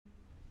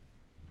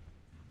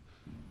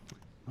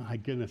My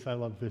goodness, I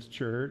love this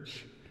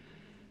church.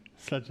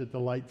 Such a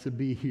delight to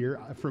be here.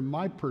 From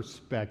my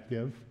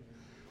perspective,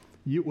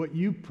 what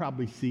you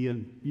probably see,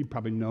 and you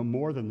probably know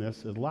more than this,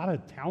 is a lot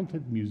of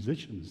talented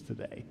musicians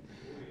today.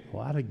 A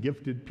lot of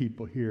gifted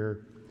people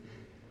here.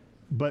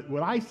 But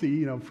what I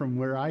see, from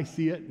where I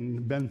see it,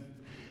 and been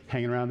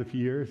hanging around a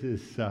few years,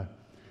 is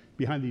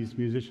behind these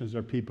musicians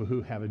are people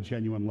who have a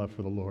genuine love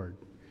for the Lord,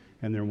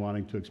 and they're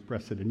wanting to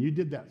express it. And you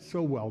did that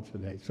so well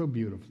today, so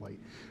beautifully.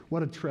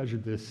 What a treasure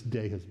this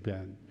day has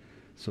been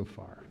so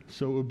far.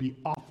 So it would be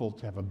awful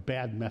to have a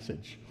bad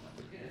message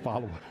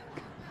follow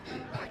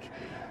it.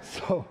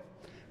 So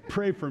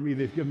pray for me.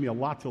 They've given me a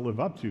lot to live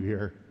up to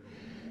here.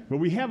 But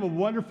we have a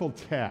wonderful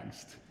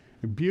text,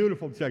 a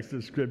beautiful text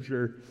of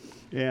Scripture,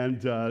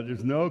 and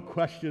there's no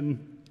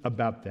question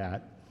about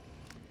that.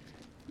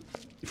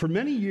 For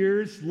many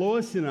years,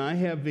 Lois and I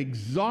have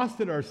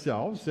exhausted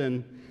ourselves,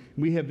 and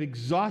we have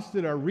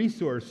exhausted our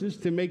resources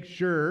to make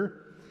sure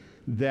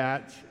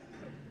that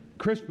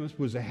Christmas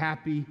was a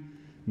happy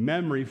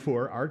memory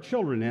for our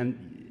children.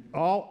 And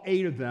all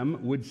 8 of them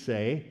would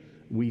say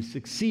we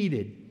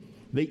succeeded.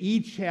 They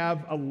each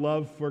have a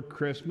love for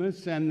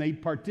Christmas, and they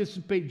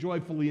participate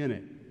joyfully in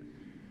it.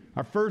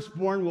 Our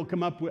firstborn will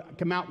come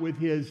out with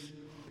his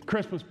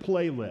Christmas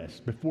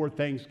playlist before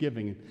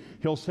Thanksgiving.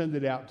 He'll send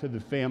it out to the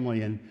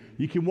family, and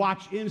you can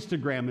watch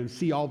Instagram and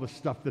see all the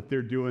stuff that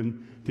they're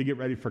doing to get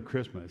ready for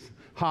Christmas.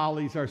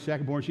 Holly's our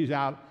secondborn. She's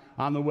out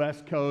on the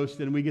West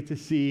Coast, and we get to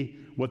see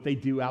what they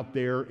do out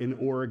there in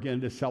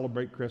Oregon to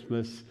celebrate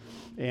Christmas.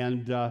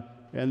 And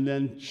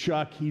then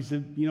Chuck, he's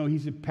a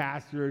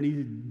pastor, and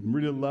he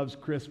really loves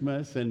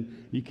Christmas,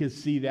 and you can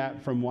see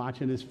that from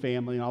watching his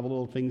family and all the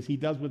little things he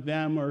does with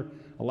them, or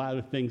a lot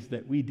of the things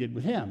that we did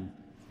with him.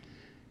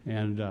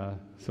 And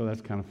so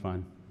that's kind of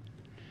fun.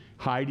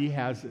 Heidi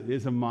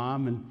is a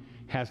mom and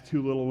has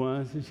 2 little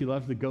ones, and she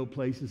loves to go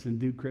places and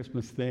do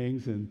Christmas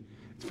things, and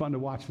it's fun to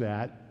watch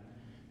that,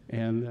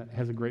 and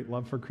has a great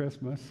love for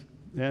Christmas.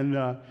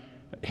 And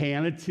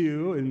Hannah,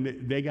 too,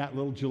 and they got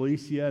little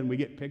Jalecia, and we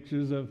get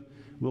pictures of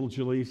little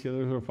Jalecia.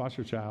 There's her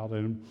foster child,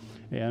 and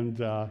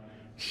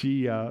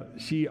she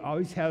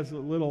always has a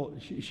little.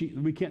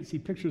 We can't see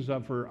pictures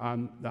of her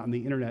on the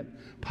internet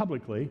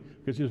publicly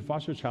because she's a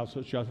foster child,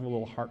 so she has a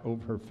little heart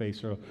over her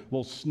face or a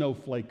little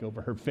snowflake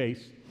over her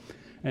face.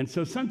 And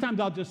so sometimes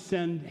I'll just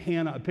send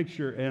Hannah a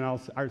picture, and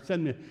I'll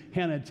send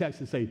Hannah a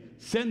text and say,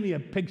 "Send me a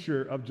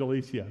picture of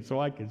Jalecia so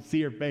I can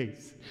see her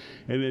face."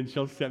 And then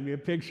she'll send me a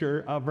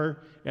picture of her,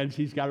 and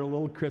she's got her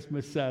little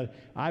Christmas.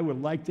 I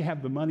would like to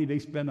have the money they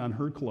spend on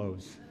her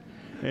clothes,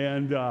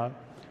 and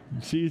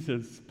she's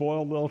a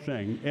spoiled little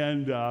thing,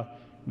 and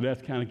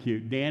that's kind of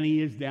cute. Danny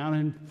is down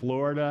in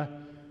Florida.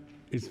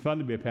 It's fun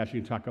to be a pastor.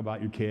 You can talk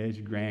about your kids,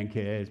 your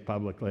grandkids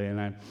publicly.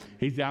 And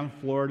he's down in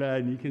Florida,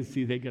 and you can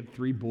see they got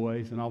 3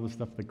 boys and all the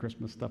stuff, the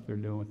Christmas stuff they're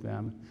doing with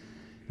them.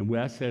 And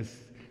Wes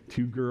has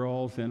 2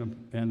 girls and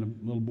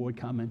a little boy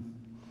coming.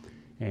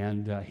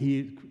 And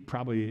he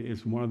probably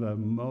is one of the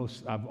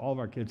most, of all of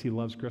our kids, he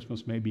loves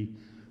Christmas maybe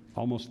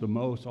almost the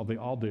most. They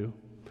all do.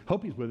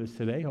 Hope he's with us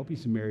today. Hope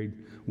he's a married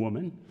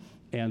woman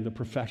and a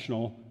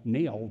professional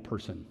nail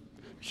person.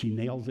 She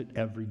nails it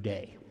every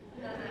day.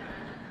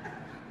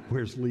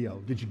 Where's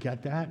Leo? Did you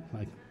get that?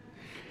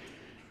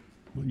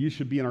 Well, you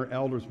should be in our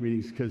elders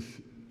meetings because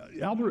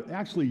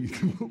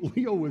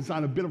Leo was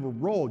on a bit of a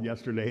roll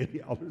yesterday at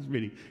the elders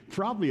meeting.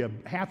 Probably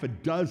half a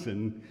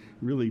dozen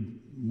really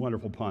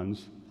wonderful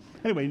puns.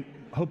 Anyway,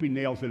 hope he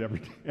nails it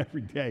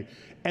every day.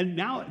 And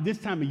now this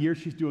time of year,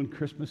 she's doing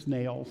Christmas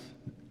nails.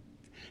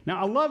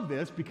 Now I love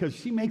this because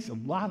she makes a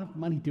lot of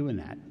money doing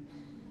that.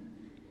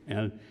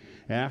 And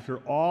after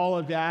all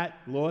of that,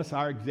 Lois,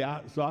 are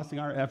exhausting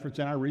our efforts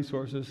and our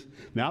resources.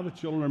 Now the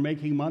children are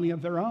making money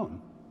of their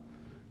own.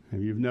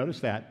 And you've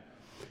noticed that.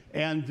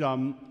 And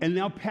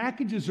now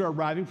packages are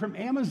arriving from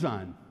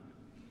Amazon.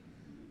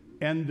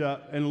 And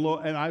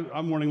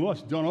I'm warning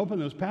Lois, don't open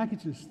those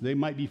packages. They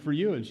might be for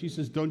you. And she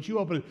says, don't you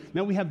open it.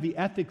 Now we have the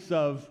ethics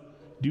of,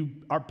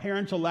 are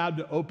parents allowed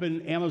to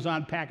open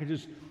Amazon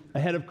packages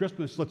ahead of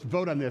Christmas? Let's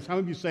vote on this. How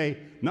many of you say,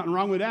 nothing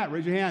wrong with that?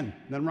 Raise your hand.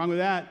 Nothing wrong with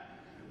that.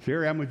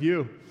 Here, I'm with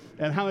you.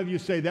 And how many of you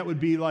say that would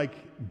be like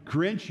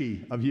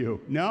Grinchy of you?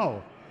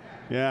 No.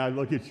 Yeah,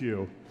 look at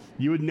you.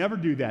 You would never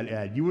do that,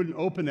 Ed. You wouldn't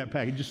open that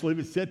package. Just leave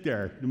it sit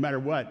there, no matter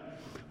what.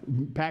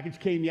 Package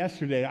came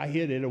yesterday. I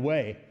hid it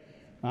away.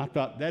 I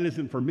thought, that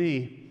isn't for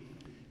me.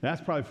 That's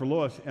probably for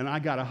Lois, and I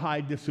got to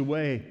hide this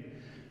away.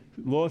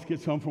 Lois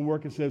gets home from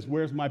work and says,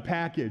 where's my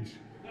package?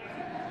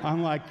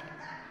 I'm like,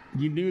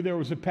 you knew there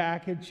was a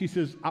package? She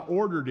says, I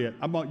ordered it.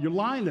 You're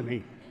lying to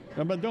me.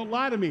 Don't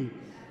lie to me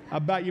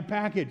about your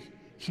package.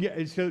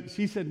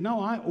 She said, no,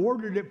 I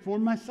ordered it for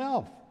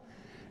myself.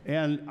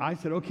 And I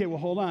said, okay, well,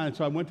 hold on.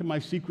 So I went to my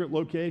secret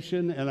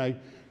location, and I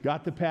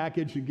got the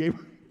package and gave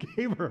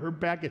her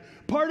package.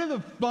 Part of the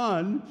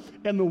fun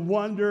and the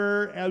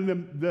wonder and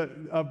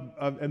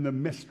the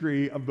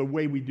mystery of the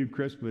way we do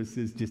Christmas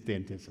is just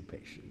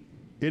anticipation,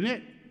 isn't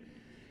it?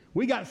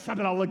 We got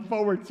something to look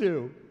forward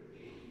to.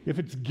 If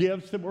it's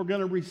gifts that we're going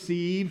to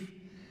receive,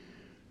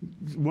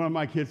 One of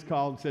my kids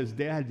called and says,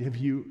 Dad,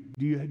 do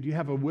you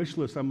have a wish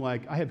list? I'm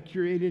like, I have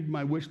curated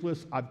my wish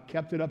list. I've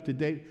kept it up to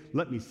date.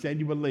 Let me send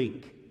you a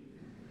link.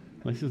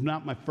 This is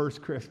not my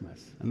first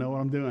Christmas. I know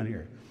what I'm doing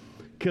here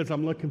because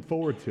I'm looking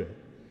forward to it.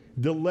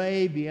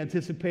 Delay the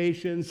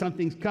anticipation.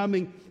 Something's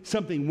coming.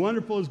 Something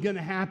wonderful is going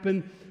to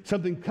happen.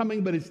 Something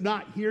coming, but it's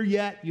not here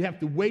yet. You have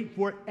to wait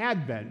for it.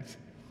 Advent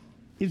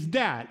is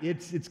that.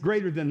 It's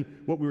greater than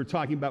what we were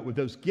talking about with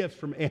those gifts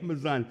from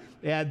Amazon.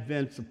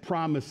 Advent's a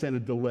promise and a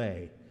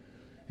delay.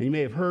 And you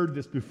may have heard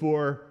this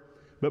before,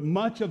 but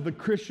much of the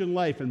Christian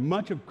life and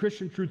much of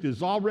Christian truth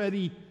is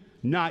already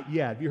not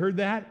yet. Have you heard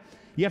that?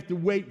 You have to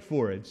wait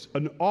for it. It's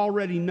an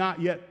already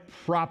not yet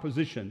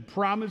proposition.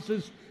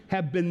 Promises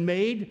have been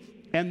made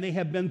and they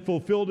have been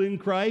fulfilled in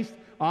Christ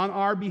on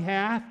our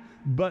behalf,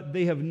 but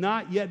they have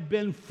not yet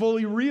been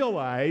fully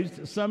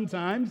realized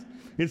sometimes.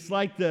 It's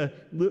like the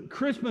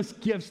Christmas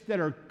gifts that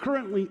are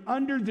currently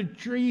under the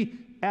tree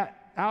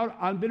out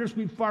on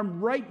Bittersweet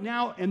Farm right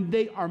now, and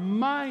they are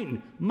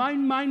mine.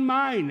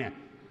 Mine.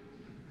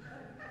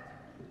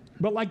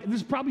 But like,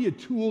 there's probably a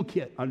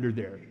toolkit under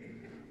there.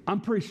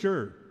 I'm pretty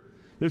sure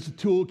there's a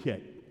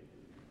toolkit.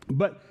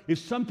 But if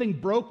something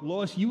broke,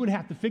 Lois, you would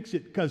have to fix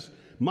it because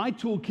my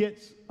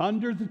toolkit's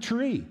under the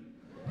tree.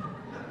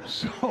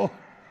 So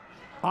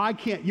I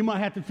can't. You might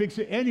have to fix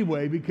it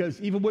anyway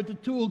because even with the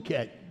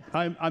toolkit,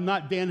 I'm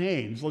not Dan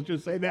Haynes. Let's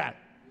just say that.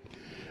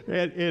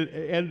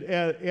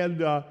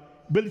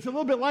 But it's a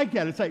little bit like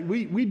that. It's like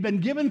we've been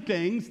given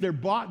things. They're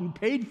bought and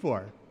paid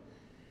for.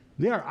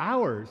 They are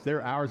ours.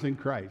 They're ours in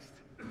Christ.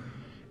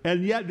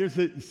 And yet there's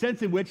a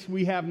sense in which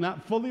we have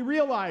not fully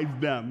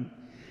realized them.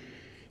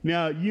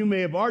 Now, you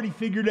may have already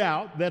figured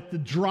out that the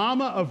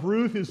drama of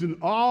Ruth has an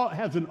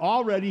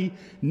already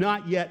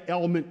not yet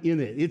element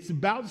in it. It's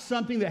about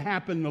something that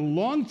happened a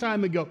long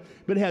time ago,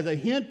 but it has a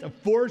hint of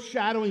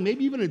foreshadowing,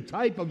 maybe even a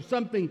type of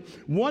something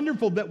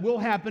wonderful that will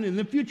happen in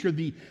the future.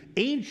 The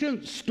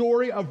ancient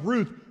story of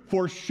Ruth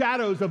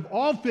foreshadows of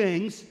all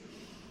things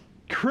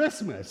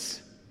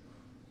Christmas.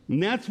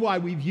 And that's why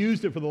we've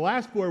used it for the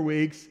last 4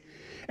 weeks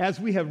as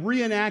we have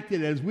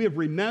reenacted, as we have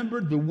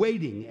remembered the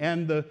waiting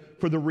and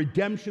for the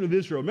redemption of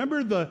Israel.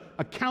 Remember the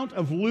account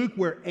of Luke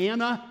where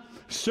Anna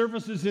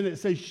surfaces in it. It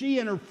says she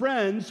and her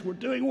friends were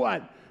doing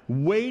what?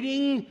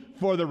 Waiting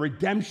for the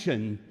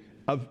redemption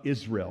of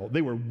Israel.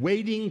 They were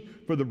waiting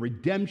for the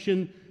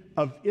redemption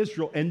of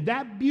Israel. And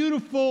that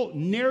beautiful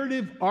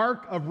narrative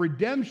arc of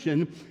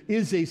redemption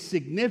is a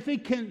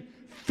significant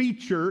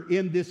feature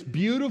in this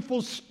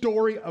beautiful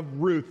story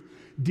of Ruth.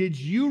 Did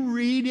you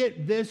read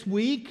it this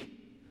week?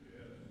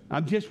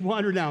 I'm just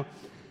wondering now,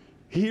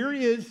 here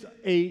is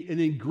an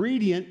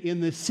ingredient in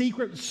the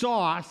secret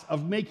sauce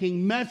of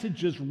making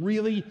messages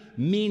really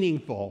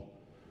meaningful.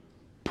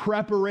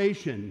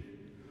 Preparation.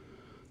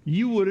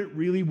 You wouldn't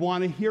really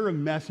want to hear a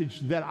message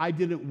that I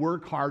didn't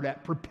work hard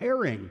at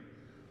preparing.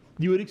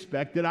 You would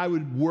expect that I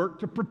would work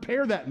to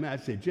prepare that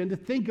message and to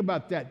think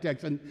about that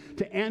text and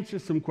to answer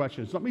some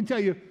questions. Let me tell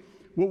you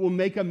what will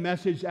make a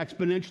message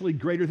exponentially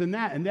greater than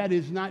that, and that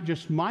is not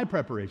just my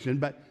preparation,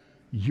 but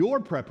your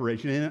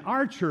preparation. And in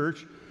our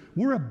church,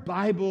 we're a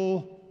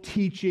Bible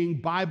teaching,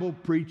 Bible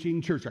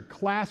preaching church. Our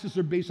classes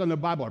are based on the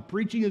Bible. Our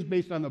preaching is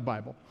based on the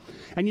Bible.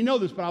 And you know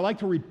this, but I like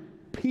to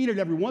repeat it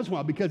every once in a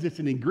while because it's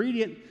an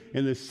ingredient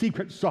in the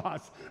secret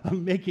sauce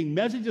of making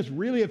messages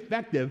really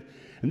effective.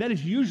 And that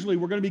is usually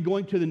we're going to be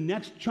going to the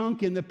next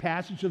chunk in the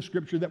passage of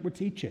Scripture that we're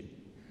teaching.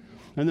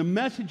 And the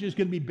message is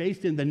going to be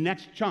based in the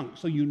next chunk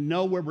so you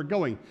know where we're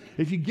going.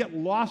 If you get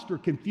lost or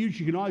confused,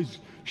 you can always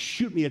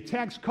shoot me a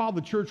text, call the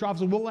church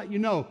office, and we'll let you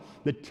know.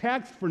 The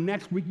text for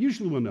next week,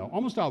 usually we'll know,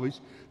 almost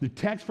always, the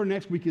text for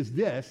next week is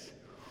this.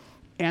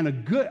 And a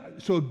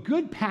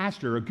good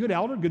pastor, a good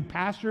elder, a good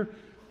pastor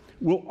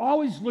will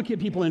always look at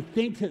people and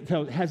think,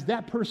 has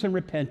that person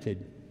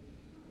repented?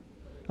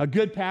 A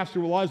good pastor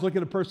will always look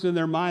at a person in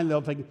their mind, they'll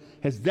think,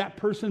 has that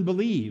person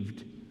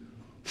believed?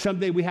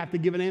 Someday we have to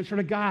give an answer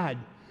to God.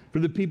 For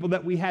the people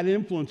that we had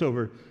influence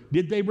over.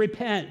 Did they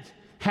repent?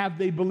 Have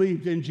they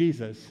believed in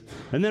Jesus?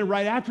 And then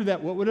right after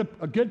that, what would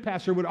a good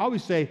pastor would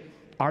always say,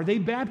 are they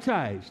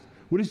baptized?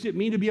 What does it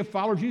mean to be a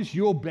follower of Jesus?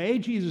 You obey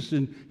Jesus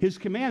and his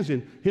commands.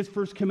 And his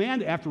first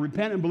command after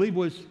repent and believe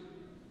was,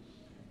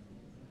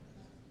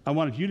 I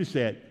wanted you to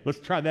say it. Let's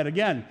try that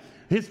again.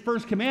 His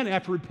first command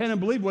after repent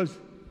and believe was,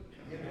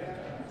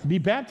 be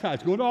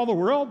baptized. Go into all the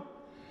world.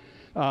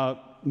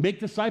 Make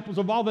disciples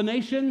of all the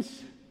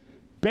nations.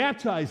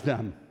 Baptize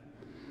them.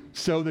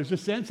 So there's a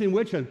sense in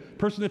which a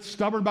person that's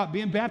stubborn about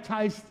being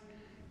baptized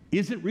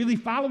isn't really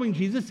following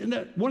Jesus. And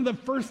one of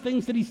the first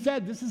things that he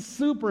said, this is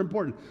super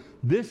important.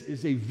 This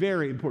is a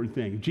very important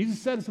thing. Jesus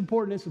said it's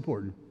important, it's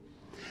important.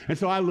 And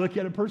so I look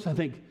at a person, I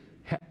think,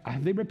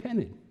 have they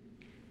repented?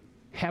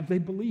 Have they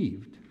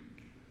believed?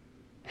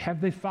 Have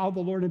they followed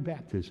the Lord in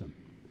baptism?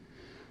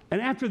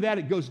 And after that,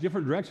 it goes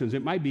different directions.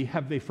 It might be,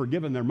 have they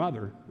forgiven their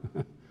mother?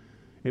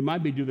 It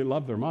might be, do they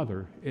love their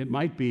mother? It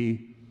might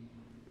be,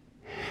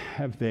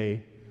 have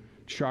they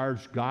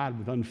charged God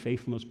with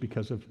unfaithfulness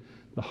because of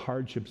the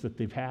hardships that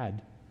they've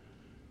had?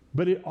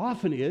 But it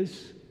often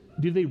is,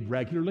 Do they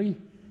regularly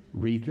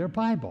read their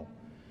Bible?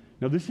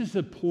 Now, this is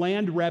a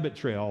planned rabbit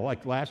trail.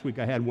 Like last week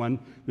I had one.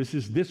 This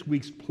is this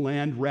week's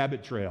planned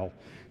rabbit trail.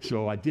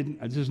 So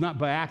this is not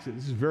by accident.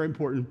 This is very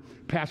important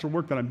pastoral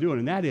work that I'm doing,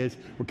 and that is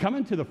we're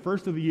coming to the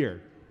first of the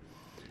year.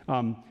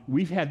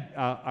 We've had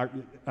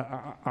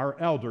our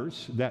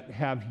elders that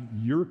have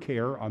your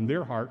care on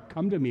their heart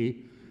come to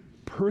me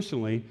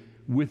personally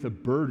with a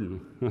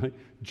burden.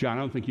 John,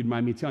 I don't think you'd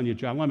mind me telling you,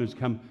 John Lemon's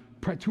come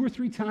 2 or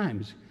 3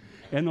 times,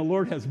 and the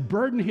Lord has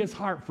burdened his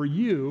heart for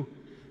you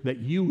that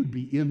you would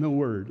be in the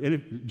Word. And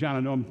if, John,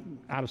 I know I'm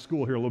out of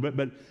school here a little bit,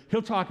 but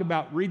he'll talk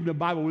about reading the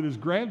Bible with his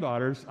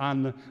granddaughters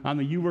on the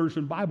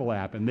YouVersion Bible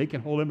app, and they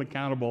can hold him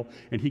accountable,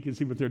 and he can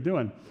see what they're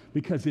doing,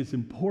 because it's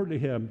important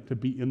to him to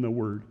be in the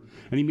Word.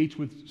 And he meets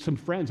with some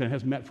friends and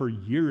has met for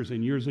years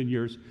and years and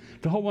years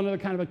to hold one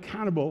another kind of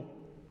accountable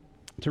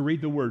to read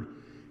the Word.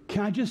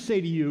 Can I just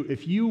say to you,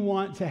 if you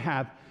want to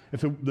have,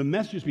 if the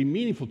messages be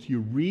meaningful to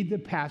you, read the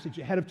passage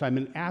ahead of time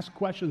and ask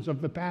questions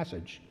of the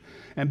passage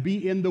and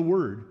be in the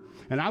Word.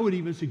 And I would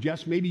even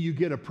suggest maybe you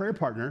get a prayer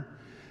partner,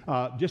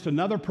 just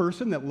another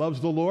person that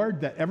loves the Lord,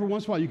 that every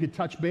once in a while you could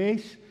touch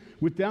base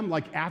with them,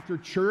 like after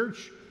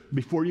church,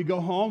 before you go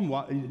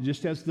home,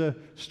 just as the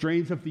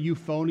strains of the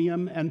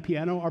euphonium and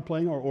piano are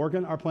playing or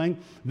organ are playing,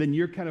 then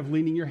you're kind of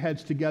leaning your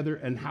heads together,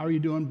 and how are you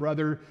doing,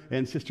 brother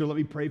and sister? Let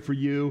me pray for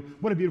you.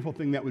 What a beautiful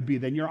thing that would be.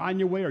 Then you're on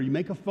your way, or you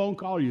make a phone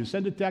call, or you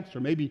send a text, or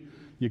maybe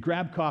you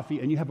grab coffee,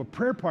 and you have a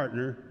prayer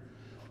partner,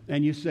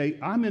 and you say,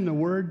 I'm in the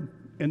Word.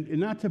 And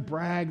not to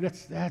brag,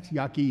 that's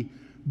yucky,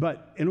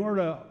 but in order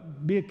to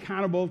be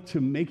accountable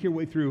to make your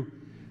way through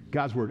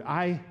God's Word,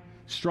 I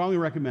strongly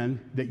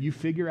recommend that you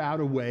figure out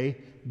a way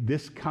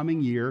this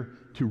coming year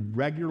to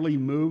regularly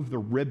move the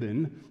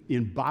ribbon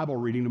in Bible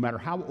reading, no matter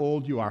how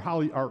old you are.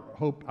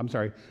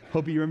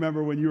 Hope you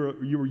remember when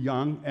you were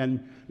young,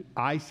 and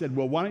I said,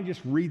 well, why don't you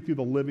just read through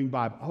the Living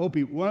Bible? Hope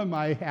one of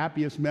my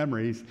happiest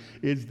memories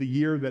is the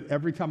year that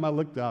every time I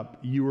looked up,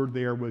 you were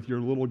there with your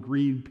little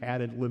green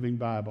padded Living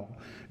Bible,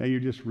 and you're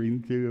just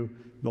reading through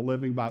the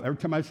Living Bible. Every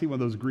time I see one of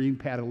those green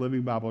padded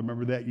Living Bible, I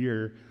remember that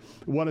year.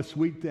 What a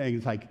sweet thing.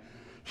 It's like,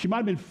 she might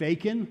have been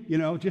faking,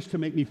 just to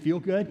make me feel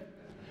good.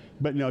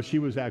 But no, she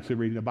was actually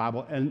reading the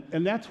Bible. And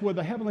that's where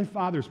the Heavenly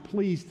Father's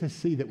pleased to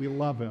see that we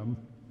love Him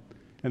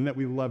and that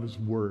we love His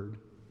Word.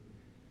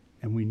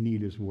 And we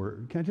need His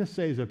Word. Can I just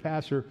say, as a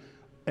pastor,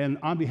 and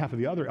on behalf of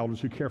the other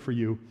elders who care for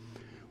you,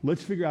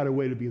 let's figure out a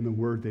way to be in the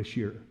Word this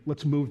year.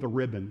 Let's move the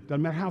ribbon.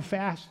 Doesn't matter how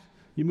fast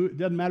you move. It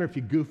doesn't matter if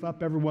you goof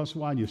up every once in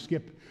a while and you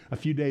skip a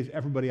few days.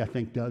 Everybody, I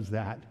think, does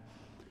that.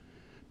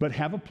 But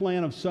have a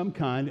plan of some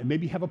kind, and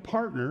maybe have a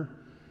partner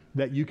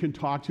that you can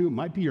talk to. It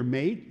might be your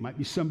mate, might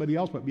be somebody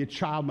else, might be a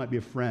child, might be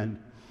a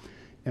friend.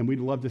 And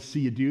we'd love to see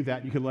you do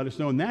that. You can let us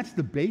know. And that's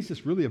the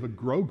basis, really, of a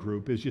grow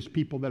group, is just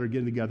people that are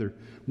getting together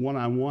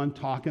one-on-one,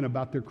 talking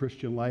about their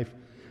Christian life.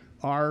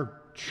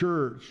 Our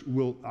church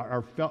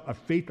our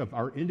faith of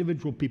our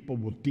individual people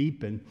will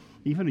deepen,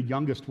 even the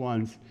youngest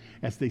ones,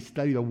 as they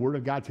study the Word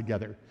of God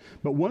together.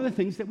 But one of the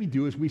things that we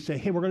do is we say,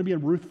 hey, we're going to be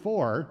in Ruth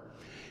 4.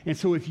 And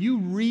so if you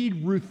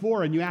read Ruth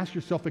 4 and you ask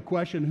yourself the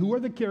question, who are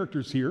the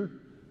characters here?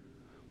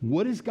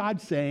 What is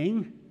God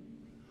saying?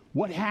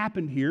 What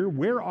happened here?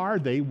 Where are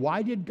they?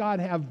 Why did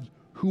God have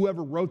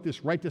whoever wrote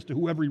this write this to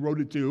whoever He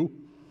wrote it to?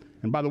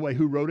 And by the way,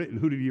 who wrote it and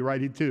who did He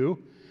write it to?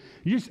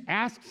 You just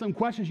ask some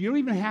questions. You don't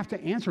even have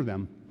to answer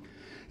them.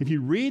 If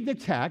you read the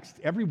text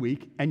every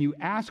week and you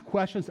ask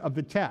questions of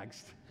the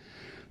text,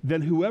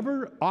 then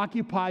whoever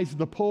occupies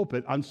the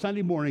pulpit on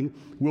Sunday morning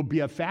will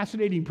be a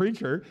fascinating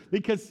preacher,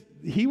 because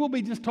he will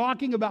be just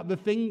talking about the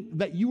thing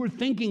that you were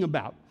thinking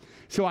about.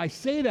 So I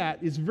say that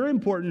it's very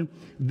important.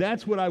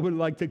 That's what I would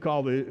like to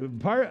call the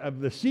part of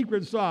the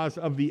secret sauce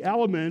of the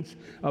elements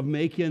of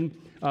making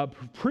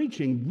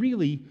preaching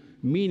really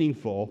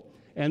meaningful.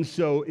 And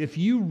so if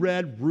you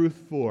read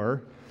Ruth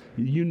 4,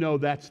 you know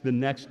that's the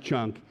next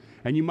chunk.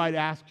 And you might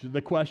ask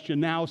the question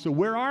now, so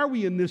where are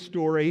we in this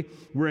story?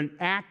 We're in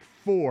Act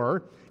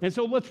 4. And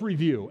so let's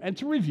review. And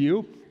to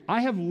review, I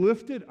have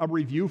lifted a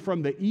review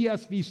from the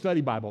ESV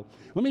Study Bible.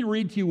 Let me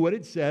read to you what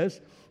it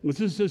says.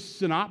 This is a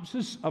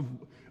synopsis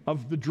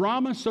of the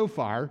drama so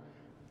far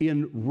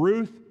in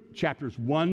Ruth chapters 1